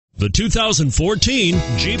The 2014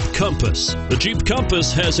 Jeep Compass. The Jeep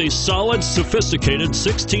Compass has a solid, sophisticated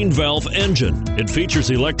 16-valve engine. It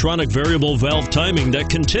features electronic variable valve timing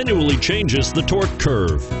that continually changes the torque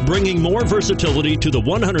curve, bringing more versatility to the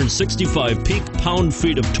 165 peak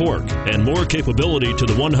pound-feet of torque and more capability to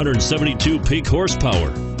the 172 peak horsepower,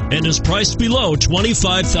 and is priced below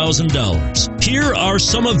 $25,000. Here are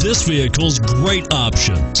some of this vehicle's great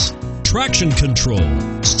options: traction control,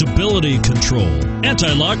 stability control,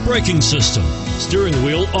 anti-lock braking system, steering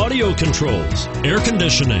wheel audio controls, air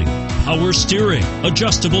conditioning, power steering,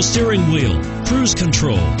 adjustable steering wheel, cruise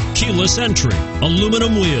control, keyless entry,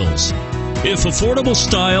 aluminum wheels. If affordable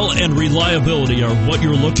style and reliability are what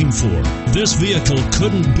you're looking for, this vehicle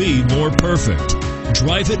couldn't be more perfect.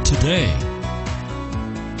 Drive it today.